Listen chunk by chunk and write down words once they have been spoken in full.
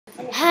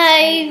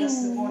Hey,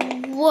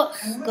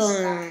 what's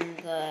going on,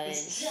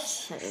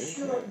 guys?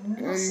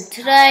 And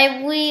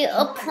today we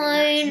are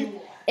playing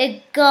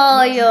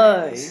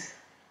Agario.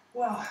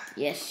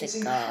 Yes,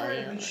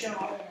 Agario.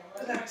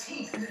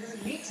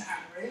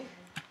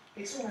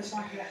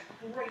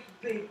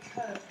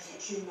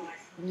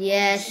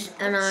 Yes,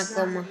 and I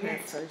got my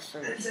headphones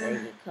on so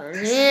you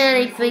can't hear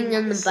anything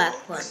in the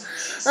background.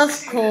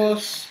 Of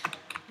course.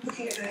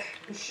 Okay,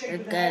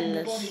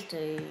 let's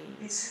do.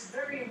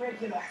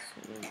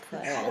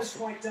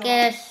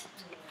 Guess.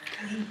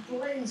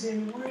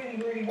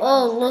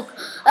 Oh, look.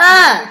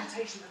 Ah!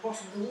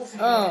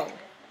 Oh.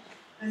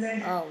 And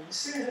then, as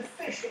soon as a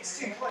fish gets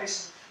too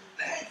close,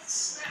 the head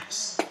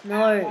snaps.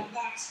 No. Like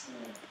that,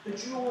 the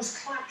jaws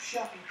clap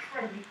shut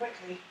incredibly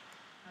quickly,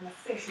 and the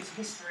fish is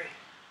history.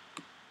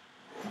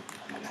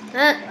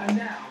 And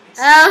now, it's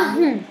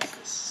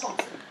the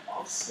sultan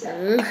of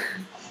stealth.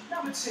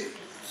 Number 2.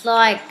 It's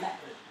like.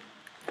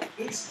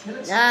 Its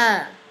killer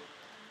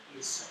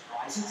is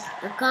surprise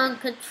attack. I can't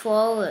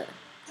control it.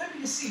 Don't be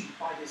deceived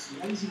by this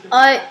lazy little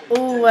I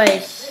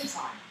always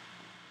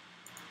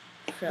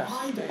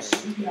behind those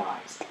sleepy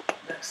eyes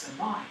lurks the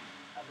mind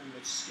of the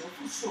most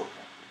skillful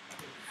stalker.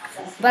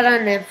 But I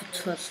never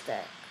trust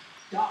that.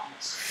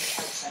 Darkness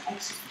helps her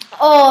execute.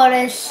 Oh,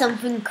 there's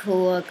something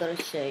cool I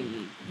gotta show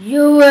you.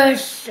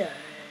 USA.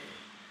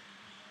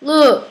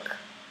 Look.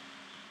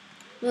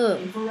 Look.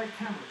 Infrared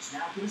cameras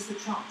now give us the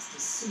chance to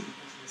see into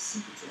the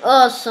secret of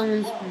Oh,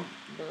 someone's been.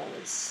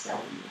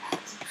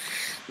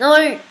 No.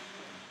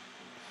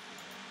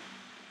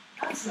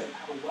 Antelope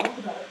have a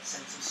well-developed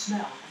sense of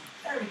smell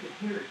and very good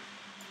hearing.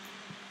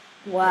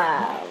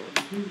 Wow. When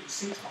the moon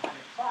sits behind a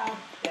cloud,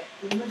 they're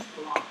almost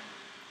blind.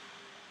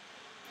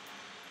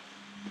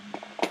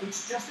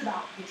 It's just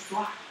about pitch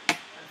black, and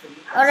for the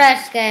Oh,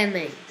 that scared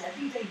me.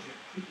 deadly danger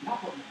creeping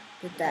up on them.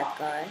 Did that,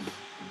 guys?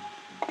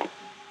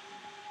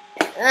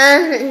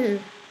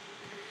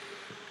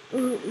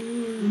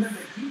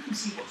 Remember, you can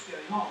see what's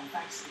going on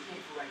thanks to the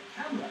infrared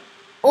camera.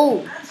 Oh,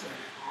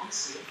 Antelope can't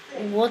see a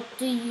thing. what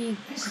do you?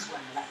 This is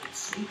when the leopard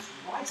sneaks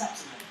right up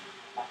to them,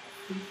 like a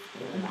thief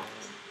in the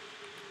night.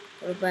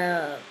 What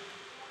about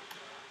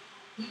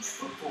Each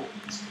football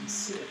is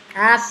considered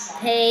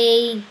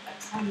Happy a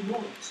tiny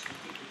noise to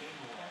keep the game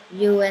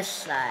away.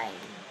 USA?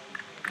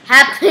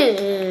 Happy.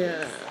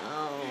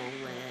 Oh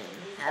man,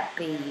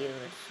 Happy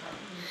USA.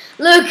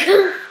 Look.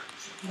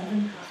 Even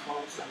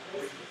controls her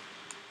breathing.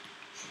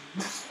 She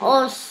must be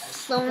Oh, as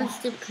someone's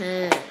quiet as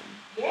Japan.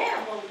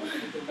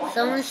 possible.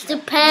 Someone's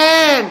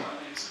Japan. At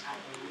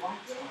the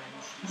right time,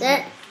 she's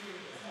That.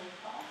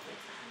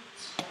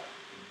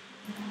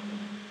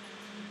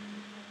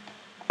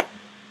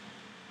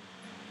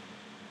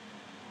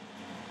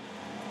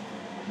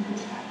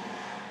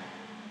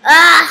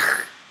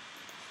 Ah!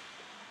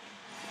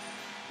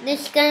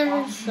 This game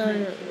is so.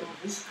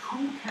 This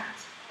cool cat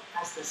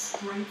has the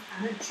strength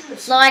and agility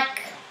It's like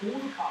to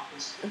hold the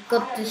carcass I've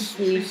got this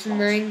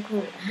username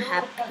called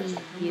Happy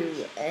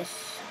USA.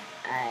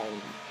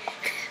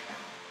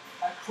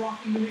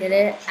 Get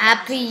it?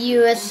 Happy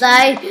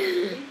USA.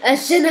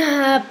 As in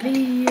Happy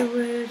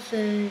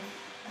USA.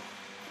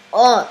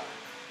 Oh,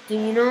 do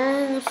you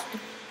know what's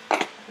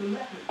the...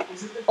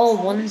 Oh,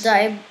 one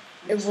day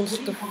it was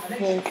the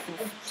 4th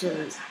of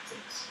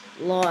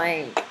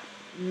July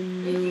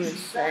in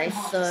USA,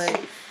 so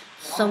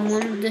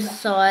someone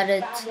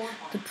decided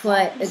to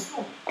play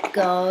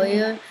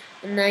Agario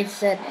and they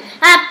said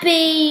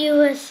Happy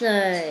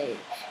USA.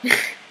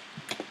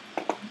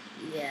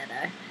 Yeah,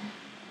 no.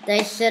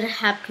 They said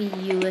Happy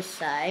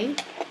USA.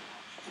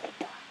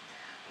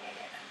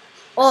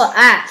 Or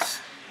Ass.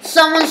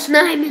 Someone's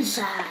name is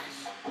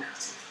Ass.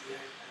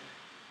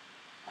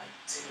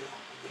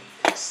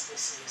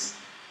 This is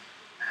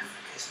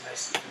Africa's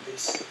most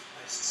elusive,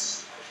 most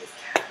spotted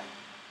cat,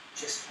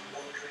 just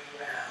wandering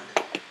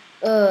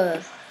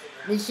around.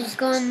 This is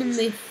going to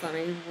be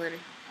funny when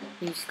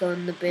he's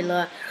going to be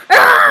like,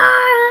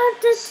 ah,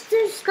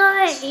 this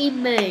guy eat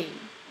me.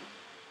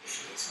 If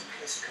she gets some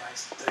closer,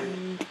 guys, don't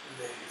move.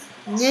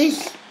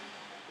 Yes.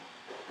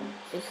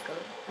 This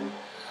guy.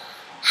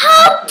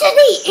 How did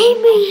he eat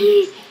me?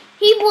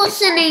 He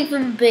wasn't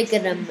even bigger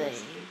than me.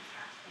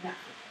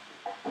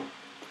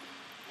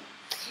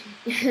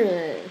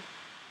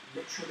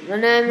 My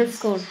name is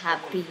called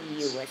Happy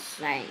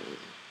USA.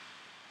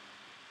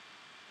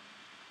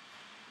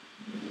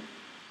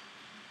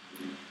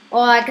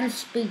 Oh, I can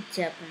speak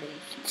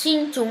Japanese.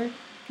 Chinchong,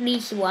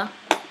 konnichiwa.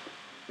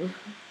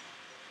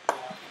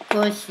 Of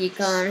course, you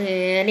can't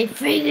hear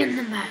anything in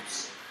the map.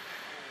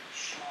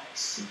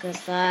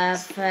 Because I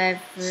have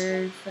 5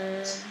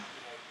 friends.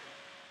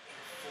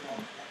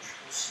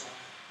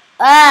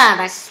 Ah,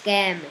 that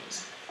scared me.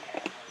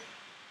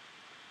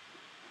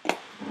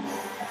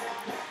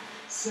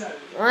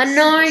 I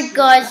know,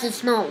 guys,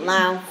 it's not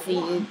loud for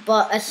you,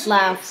 but it's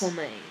loud for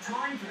me.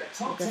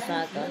 Because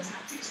I got.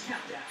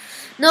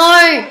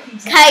 No!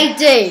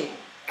 KD!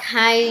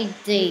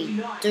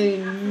 KD, do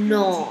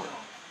not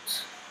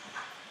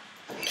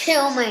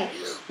kill me.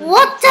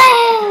 What the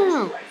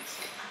hell?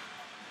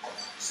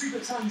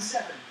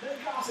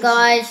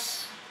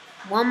 Guys,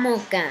 one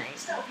more game.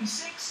 Stealthy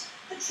 6,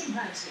 the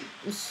chimpanzee.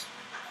 It's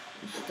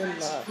the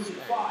last game.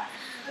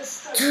 The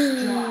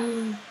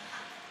Stokes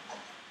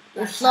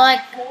It's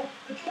like,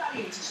 the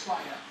gladiator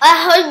spider.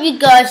 I hope you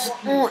guys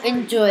all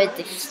enjoyed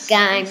this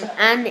game,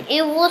 and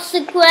it was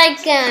a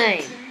great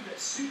game.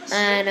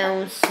 And I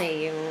will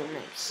see you all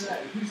next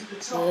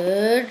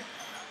time.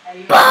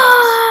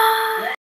 Goodbye.